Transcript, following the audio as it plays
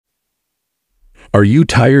Are you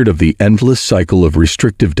tired of the endless cycle of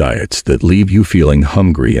restrictive diets that leave you feeling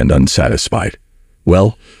hungry and unsatisfied?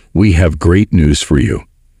 Well, we have great news for you.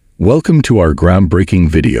 Welcome to our groundbreaking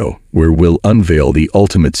video, where we'll unveil the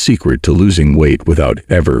ultimate secret to losing weight without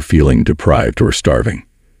ever feeling deprived or starving.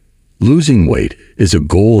 Losing weight is a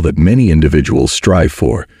goal that many individuals strive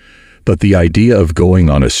for, but the idea of going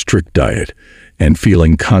on a strict diet and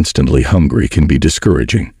feeling constantly hungry can be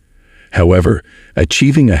discouraging. However,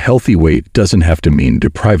 achieving a healthy weight doesn't have to mean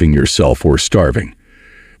depriving yourself or starving.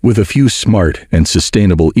 With a few smart and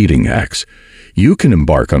sustainable eating hacks, you can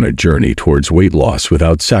embark on a journey towards weight loss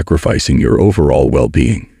without sacrificing your overall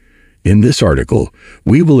well-being. In this article,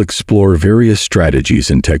 we will explore various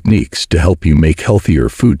strategies and techniques to help you make healthier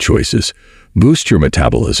food choices, boost your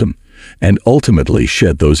metabolism, and ultimately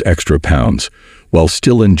shed those extra pounds while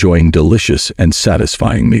still enjoying delicious and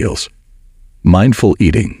satisfying meals. Mindful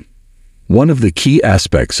eating. One of the key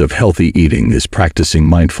aspects of healthy eating is practicing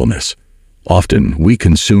mindfulness. Often, we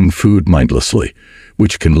consume food mindlessly,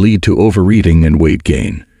 which can lead to overeating and weight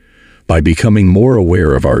gain. By becoming more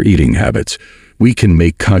aware of our eating habits, we can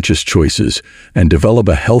make conscious choices and develop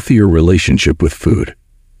a healthier relationship with food.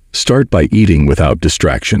 Start by eating without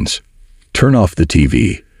distractions. Turn off the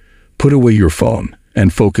TV, put away your phone,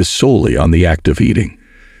 and focus solely on the act of eating.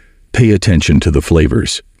 Pay attention to the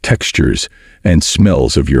flavors, textures, and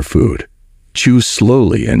smells of your food. Chew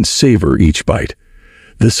slowly and savor each bite.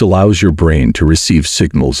 This allows your brain to receive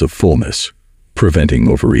signals of fullness, preventing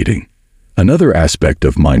overeating. Another aspect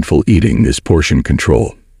of mindful eating is portion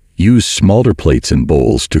control. Use smaller plates and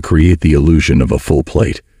bowls to create the illusion of a full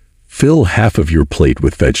plate. Fill half of your plate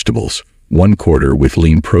with vegetables, 1/4 with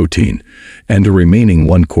lean protein, and the remaining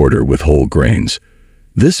 1/4 with whole grains.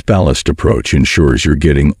 This balanced approach ensures you're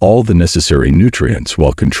getting all the necessary nutrients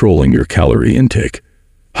while controlling your calorie intake.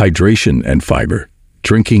 Hydration and fiber.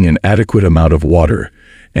 Drinking an adequate amount of water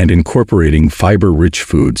and incorporating fiber-rich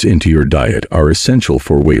foods into your diet are essential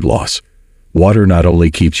for weight loss. Water not only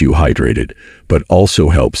keeps you hydrated, but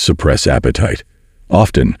also helps suppress appetite.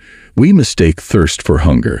 Often, we mistake thirst for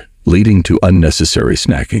hunger, leading to unnecessary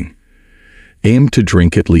snacking. Aim to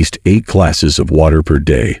drink at least 8 glasses of water per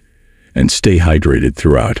day and stay hydrated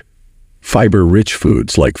throughout. Fiber-rich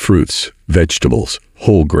foods like fruits, vegetables,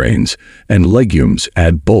 whole grains, and legumes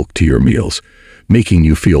add bulk to your meals, making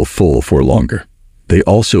you feel full for longer. They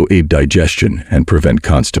also aid digestion and prevent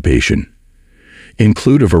constipation.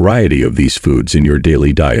 Include a variety of these foods in your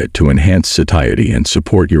daily diet to enhance satiety and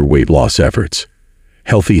support your weight loss efforts.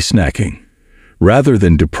 Healthy snacking. Rather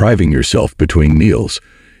than depriving yourself between meals,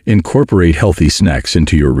 incorporate healthy snacks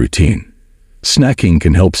into your routine. Snacking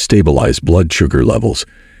can help stabilize blood sugar levels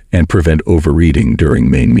and prevent overeating during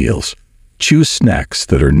main meals. Choose snacks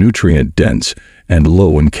that are nutrient-dense and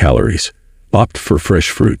low in calories. Opt for fresh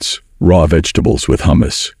fruits, raw vegetables with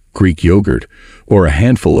hummus, Greek yogurt, or a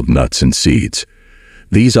handful of nuts and seeds.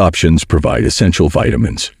 These options provide essential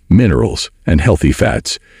vitamins, minerals, and healthy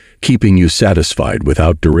fats, keeping you satisfied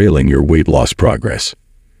without derailing your weight loss progress.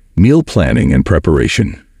 Meal planning and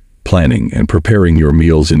preparation. Planning and preparing your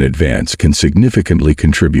meals in advance can significantly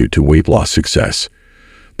contribute to weight loss success.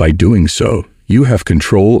 By doing so, you have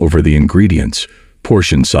control over the ingredients,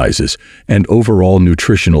 portion sizes, and overall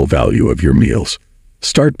nutritional value of your meals.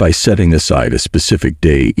 Start by setting aside a specific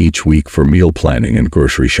day each week for meal planning and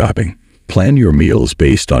grocery shopping. Plan your meals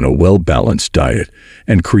based on a well-balanced diet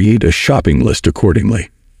and create a shopping list accordingly.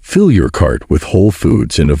 Fill your cart with whole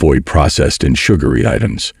foods and avoid processed and sugary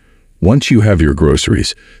items. Once you have your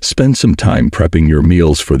groceries, spend some time prepping your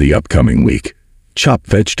meals for the upcoming week. Chop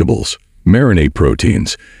vegetables, marinate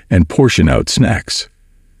proteins, and portion out snacks.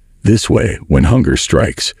 This way, when hunger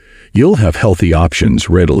strikes, you'll have healthy options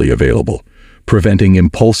readily available, preventing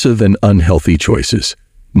impulsive and unhealthy choices.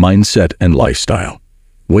 Mindset and lifestyle.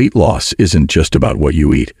 Weight loss isn't just about what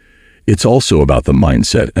you eat. It's also about the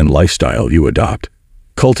mindset and lifestyle you adopt.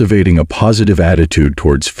 Cultivating a positive attitude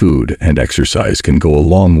towards food and exercise can go a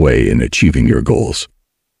long way in achieving your goals.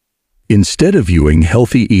 Instead of viewing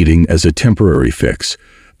healthy eating as a temporary fix,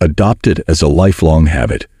 adopt it as a lifelong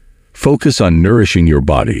habit. Focus on nourishing your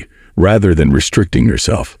body rather than restricting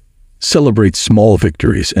yourself. Celebrate small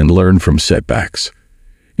victories and learn from setbacks.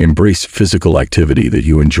 Embrace physical activity that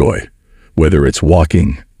you enjoy, whether it's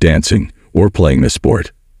walking, dancing, or playing a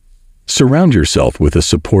sport. Surround yourself with a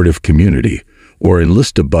supportive community or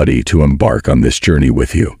enlist a buddy to embark on this journey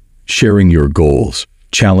with you. Sharing your goals,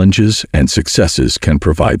 challenges, and successes can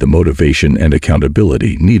provide the motivation and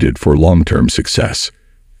accountability needed for long-term success.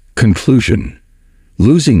 Conclusion.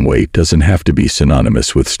 Losing weight doesn't have to be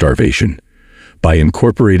synonymous with starvation. By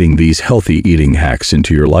incorporating these healthy eating hacks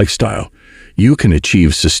into your lifestyle, you can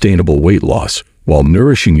achieve sustainable weight loss while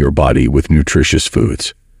nourishing your body with nutritious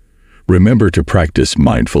foods. Remember to practice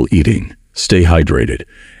mindful eating, stay hydrated,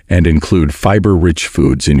 and include fiber-rich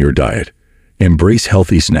foods in your diet. Embrace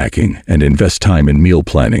healthy snacking and invest time in meal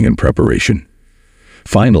planning and preparation.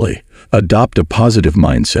 Finally, adopt a positive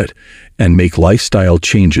mindset and make lifestyle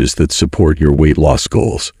changes that support your weight loss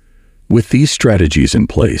goals. With these strategies in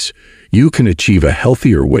place, you can achieve a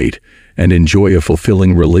healthier weight and enjoy a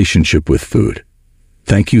fulfilling relationship with food.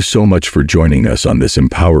 Thank you so much for joining us on this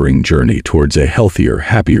empowering journey towards a healthier,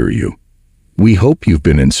 happier you. We hope you've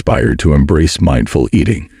been inspired to embrace mindful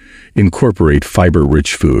eating, incorporate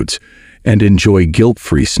fiber-rich foods, and enjoy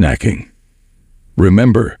guilt-free snacking.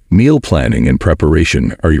 Remember, meal planning and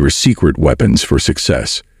preparation are your secret weapons for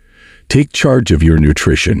success. Take charge of your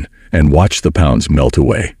nutrition and watch the pounds melt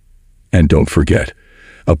away. And don't forget,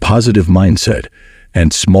 a positive mindset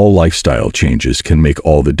and small lifestyle changes can make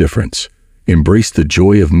all the difference. Embrace the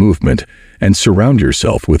joy of movement and surround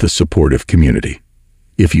yourself with a supportive community.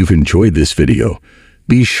 If you've enjoyed this video,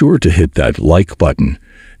 be sure to hit that like button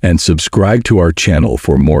and subscribe to our channel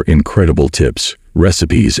for more incredible tips,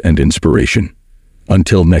 recipes, and inspiration.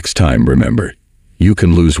 Until next time, remember, you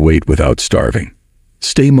can lose weight without starving.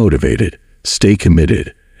 Stay motivated, stay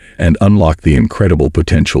committed, and unlock the incredible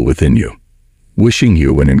potential within you. Wishing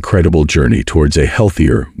you an incredible journey towards a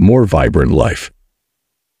healthier, more vibrant life.